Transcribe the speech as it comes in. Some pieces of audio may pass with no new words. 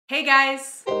Hey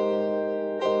guys!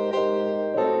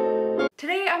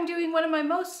 Today I'm doing one of my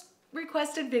most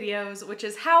requested videos, which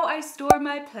is how I store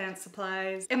my plant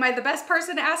supplies. Am I the best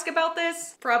person to ask about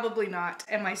this? Probably not.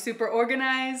 Am I super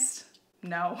organized?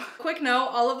 No. Quick note,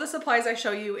 all of the supplies I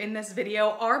show you in this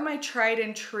video are my tried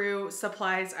and true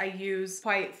supplies I use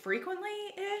quite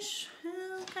frequently-ish,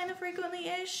 kind of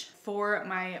frequently-ish, for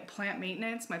my plant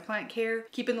maintenance, my plant care,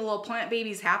 keeping the little plant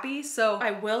babies happy. So I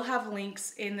will have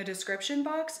links in the description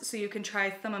box so you can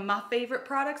try some of my favorite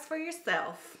products for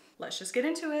yourself. Let's just get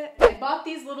into it. I bought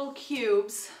these little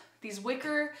cubes, these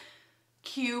wicker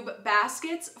cube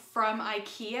baskets from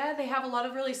IKEA. They have a lot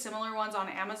of really similar ones on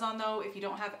Amazon though, if you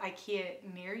don't have IKEA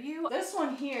near you. This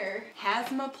one here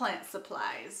has my plant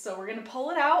supplies. So we're gonna pull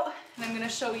it out and I'm gonna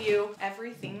show you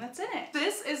everything that's in it.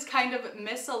 This is kind of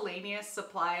miscellaneous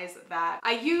supplies that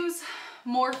I use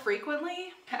more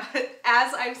frequently.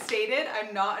 As I've stated,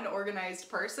 I'm not an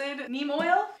organized person. Neem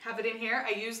oil, have it in here.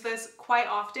 I use this quite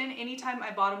often. Anytime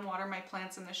I bottom water my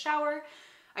plants in the shower,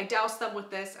 I douse them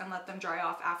with this and let them dry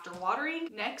off after watering.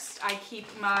 Next, I keep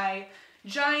my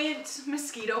giant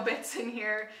mosquito bits in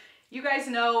here. You guys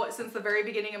know since the very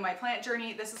beginning of my plant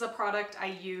journey, this is a product I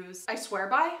use, I swear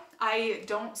by. I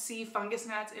don't see fungus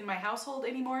gnats in my household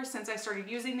anymore since I started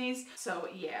using these. So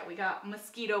yeah, we got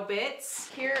mosquito bits.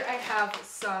 Here I have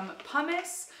some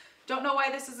pumice. Don't know why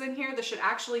this is in here. This should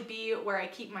actually be where I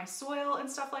keep my soil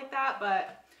and stuff like that,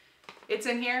 but it's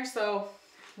in here, so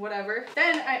whatever.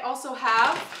 Then I also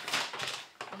have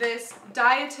this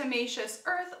diatomaceous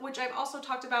earth, which I've also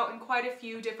talked about in quite a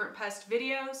few different pest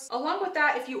videos. Along with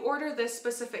that, if you order this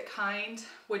specific kind,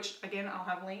 which again, I'll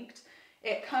have linked,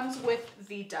 it comes with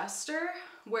the duster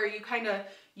where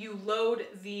you load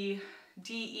the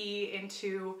DE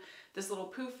into this little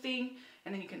poof thing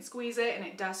and then you can squeeze it and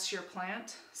it dusts your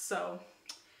plant. So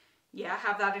yeah,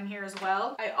 have that in here as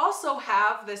well. I also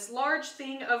have this large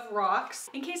thing of rocks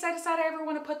in case I decide I ever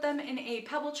want to put them in a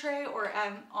pebble tray or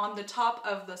on the top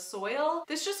of the soil.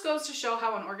 This just goes to show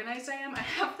how unorganized I am. I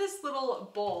have this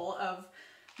little bowl of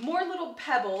more little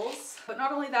pebbles, but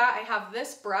not only that, I have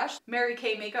this brush, Mary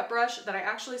Kay makeup brush, that I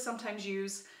actually sometimes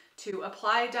use to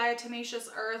apply diatomaceous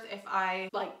earth if I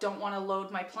don't want to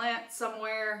load my plant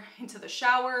somewhere into the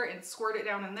shower and squirt it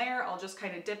down in there. I'll just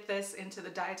kind of dip this into the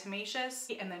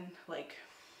diatomaceous and then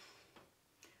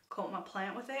coat my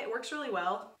plant with it. It works really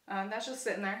well. That's just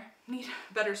sitting there. Need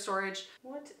better storage.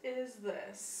 What is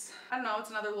this? I don't know, it's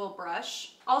another little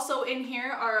brush. Also in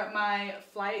here are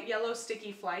my yellow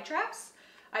sticky fly traps.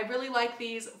 I really like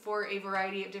these for a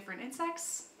variety of different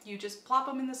insects. You just plop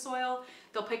them in the soil,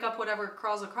 they'll pick up whatever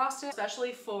crawls across it,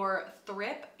 especially for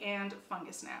thrip and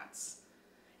fungus gnats.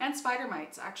 And spider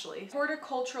mites, actually.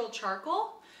 Horticultural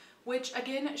charcoal, which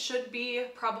again should be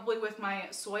probably with my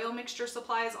soil mixture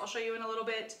supplies. I'll show you in a little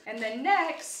bit. And then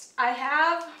next, I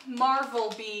have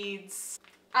marble beads.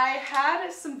 I had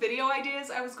some video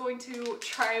ideas I was going to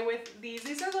try with these.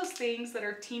 These are those things that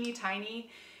are teeny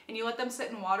tiny and you let them sit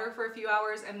in water for a few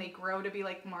hours and they grow to be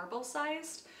like marble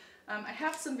sized. I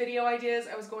have some video ideas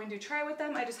I was going to try with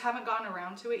them. I just haven't gotten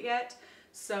around to it yet.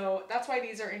 So that's why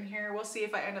these are in here. We'll see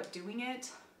if I end up doing it.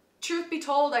 Truth be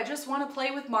told, I just want to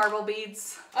play with marble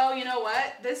beads. Oh, you know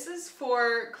what? This is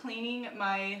for cleaning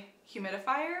my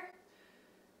humidifier.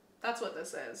 That's what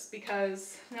this is,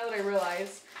 because now that I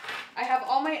realize, I have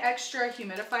all my extra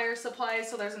humidifier supplies.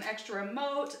 So there's an extra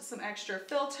remote, some extra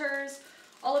filters,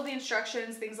 all of the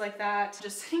instructions, things like that,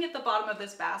 just sitting at the bottom of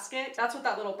this basket. That's what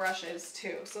that little brush is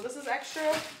too. So this is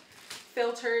extra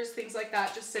filters, things like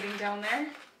that, just sitting down there.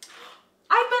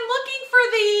 I've been looking for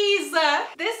these.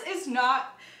 This is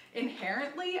not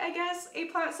inherently, I guess, a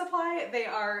plant supply. They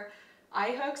are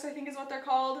eye hooks, I think is what they're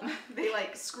called. They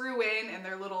screw in and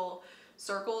they're little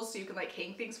circles so you can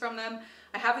hang things from them.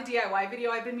 I have a DIY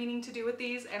video I've been meaning to do with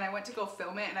these and I went to go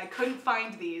film it and I couldn't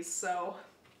find these, so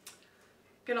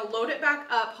gonna load it back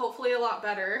up, hopefully a lot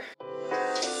better.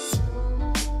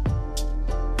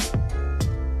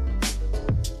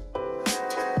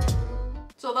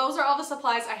 So those are all the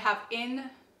supplies I have in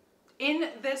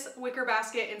this wicker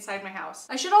basket inside my house.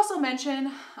 I should also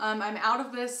mention, I'm out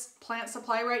of this plant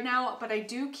supply right now, but I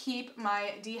do keep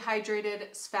my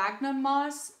dehydrated sphagnum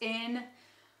moss in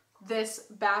this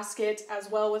basket as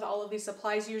well with all of these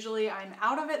supplies. Usually I'm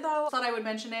out of it though. Thought I would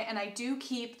mention it, and I do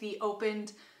keep the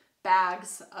opened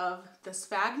bags of the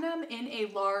sphagnum in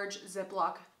a large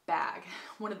Ziploc bag.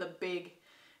 One of the big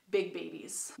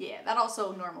babies. Yeah, that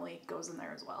also normally goes in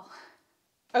there as well.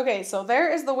 Okay, so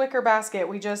there is the wicker basket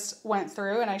we just went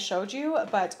through and I showed you,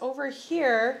 but over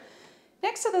here,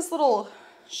 next to this little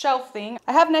shelf thing,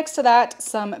 I have next to that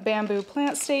some bamboo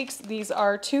plant stakes. These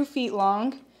are 2 feet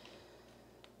long.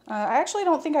 I actually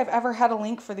don't think I've ever had a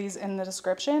link for these in the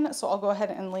description, so I'll go ahead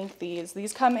and link these.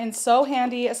 These come in so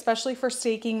handy, especially for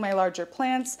staking my larger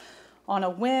plants on a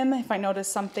whim. If I notice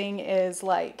something is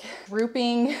like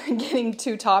drooping, getting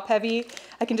too top heavy,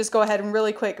 I can just go ahead and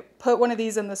really quick put one of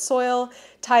these in the soil,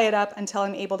 tie it up until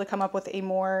I'm able to come up with a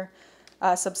more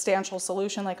substantial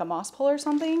solution like a moss pull or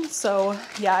something. So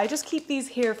yeah, I just keep these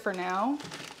here for now.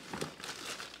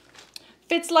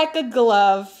 Fits like a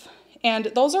glove.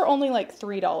 And those are only like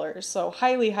 $3, so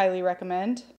highly, highly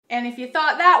recommend. And if you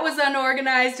thought that was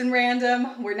unorganized and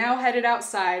random, we're now headed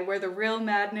outside where the real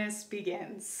madness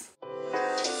begins.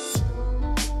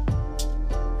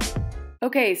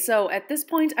 Okay, so at this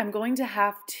point, I'm going to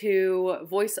have to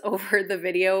voice over the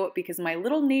video because my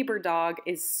little neighbor dog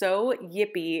is so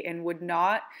yippy and would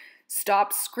not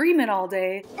stop screaming all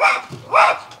day.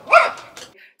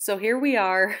 So here we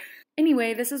are.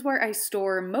 Anyway, this is where I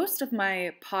store most of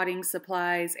my potting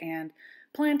supplies and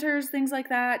planters, things like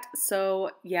that.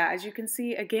 So yeah, as you can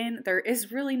see, again, there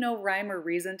is really no rhyme or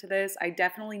reason to this. I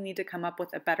definitely need to come up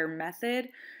with a better method,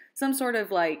 some sort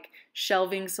of like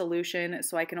shelving solution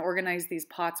so I can organize these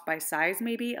pots by size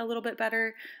maybe a little bit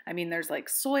better. I mean, there's like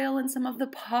soil in some of the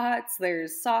pots,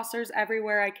 there's saucers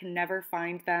everywhere, I can never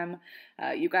find them.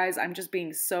 You guys, I'm just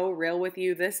being so real with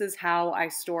you. This is how I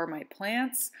store my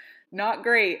plants. Not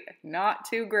great, not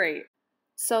too great.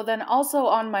 So then also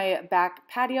on my back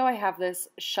patio, I have this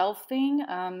shelf thing.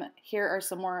 Here are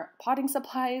some more potting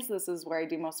supplies. This is where I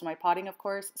do most of my potting, of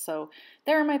course. So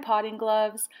there are my potting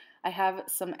gloves. I have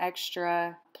some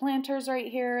extra planters right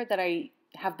here that I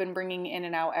have been bringing in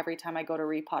and out every time I go to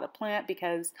repot a plant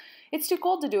because it's too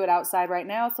cold to do it outside right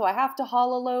now. So I have to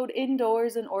haul a load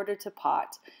indoors in order to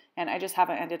pot. And I just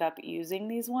haven't ended up using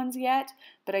these ones yet,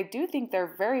 but I do think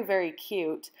they're very, very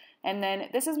cute. And then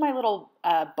this is my little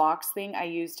box thing I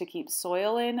use to keep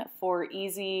soil in for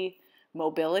easy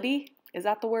mobility. Is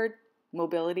that the word?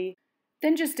 Mobility.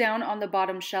 Then just down on the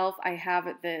bottom shelf, I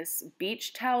have this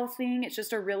beach towel thing. It's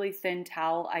just a really thin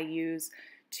towel I use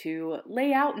to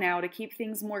lay out now to keep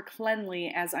things more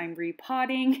cleanly as I'm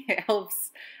repotting. It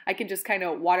helps. I can just kind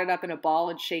of wad it up in a ball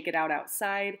and shake it out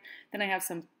outside. Then I have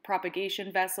some propagation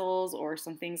vessels or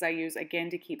some things I use again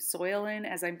to keep soil in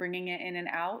as I'm bringing it in and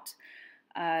out.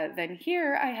 Then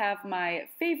here I have my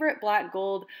favorite black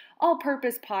gold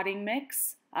all-purpose potting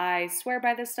mix. I swear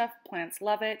by this stuff, plants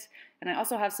love it. And I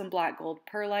also have some black gold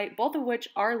perlite, both of which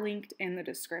are linked in the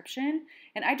description.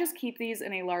 And I just keep these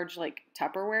in a large like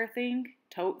Tupperware thing,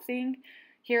 tote thing.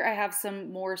 Here I have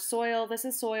some more soil. This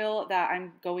is soil that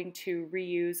I'm going to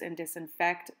reuse and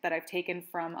disinfect that I've taken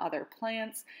from other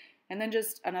plants. And then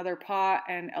just another pot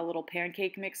and a little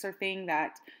pancake mixer thing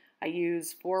that I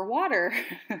use for water.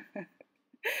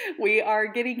 We are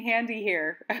getting handy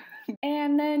here.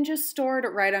 And then just stored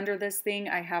right under this thing,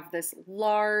 I have this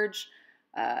large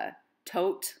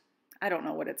tote. I don't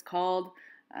know what it's called.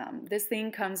 This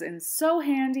thing comes in so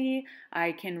handy.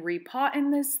 I can repot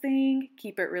in this thing,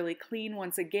 keep it really clean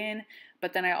once again,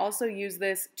 but then I also use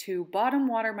this to bottom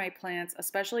water my plants,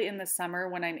 especially in the summer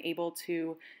when I'm able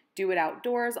to do it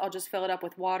outdoors. I'll just fill it up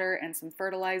with water and some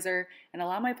fertilizer and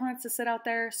allow my plants to sit out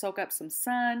there, soak up some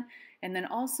sun, and then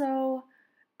also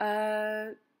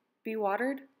be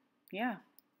watered. Yeah,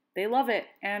 they love it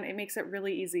and it makes it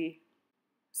really easy.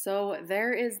 So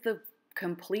there is the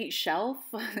complete shelf.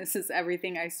 This is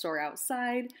everything I store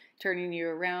outside. Turning you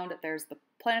around, there's the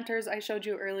planters I showed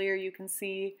you earlier. You can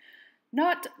see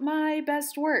not my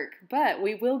best work, but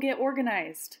we will get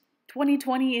organized.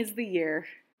 2020 is the year.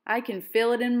 I can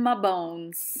feel it in my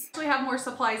bones. We have more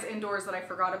supplies indoors that I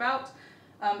forgot about.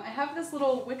 I have this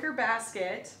little wicker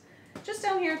basket just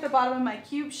down here at the bottom of my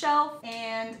cube shelf,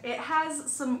 and it has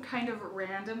some kind of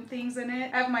random things in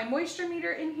it. I have my moisture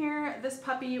meter in here. This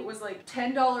puppy was like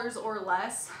 $10 or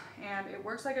less, and it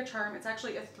works like a charm. It's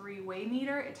actually a 3-way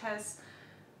meter. It has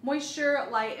moisture,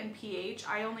 light, and pH.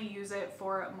 I only use it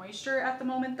for moisture at the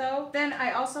moment though. Then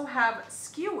I also have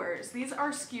skewers. These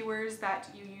are skewers that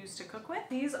you use to cook with.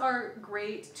 These are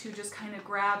great to just kind of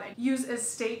grab and use as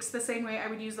stakes the same way I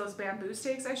would use those bamboo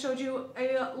stakes I showed you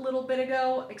a little bit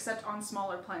ago, except on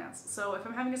smaller plants. So if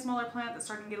I'm having a smaller plant that's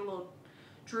starting to get a little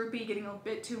droopy, getting a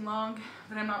bit too long,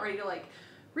 then I'm not ready to like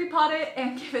repot it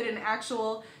and give it an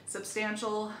actual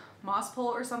substantial moss pole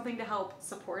or something to help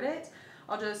support it,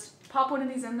 I'll just pop one of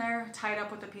these in there, tie it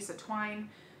up with a piece of twine,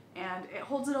 and it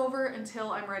holds it over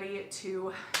until I'm ready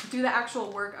to do the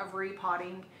actual work of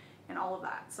repotting and all of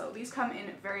that. So these come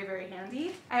in very, very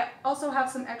handy. I also have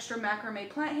some extra macrame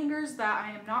plant hangers that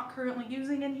I am not currently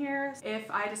using in here.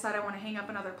 If I decide I want to hang up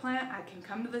another plant, I can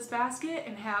come to this basket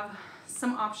and have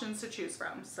some options to choose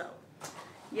from. So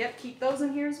Yep, keep those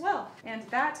in here as well. And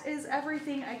that is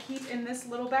everything I keep in this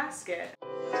little basket.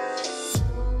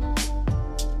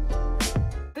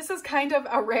 This is kind of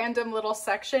a random little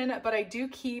section, but I do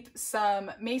keep some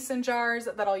mason jars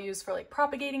that I'll use for like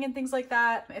propagating and things like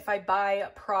that. If I buy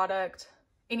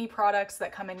any products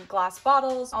that come in glass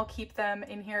bottles, I'll keep them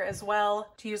in here as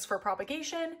well to use for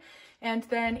propagation. And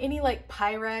then any like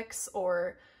Pyrex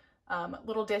or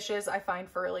little dishes I find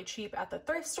for really cheap at the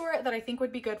thrift store that I think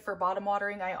would be good for bottom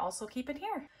watering, I also keep in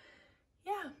here.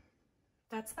 Yeah,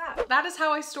 that's that. That is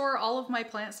how I store all of my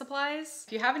plant supplies.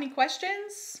 If you have any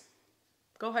questions,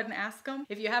 go ahead and ask them.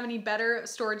 If you have any better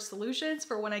storage solutions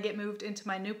for when I get moved into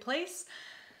my new place,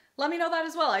 let me know that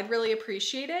as well. I'd really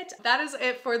appreciate it. That is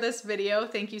it for this video.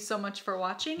 Thank you so much for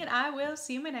watching, and I will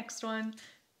see you in my next one.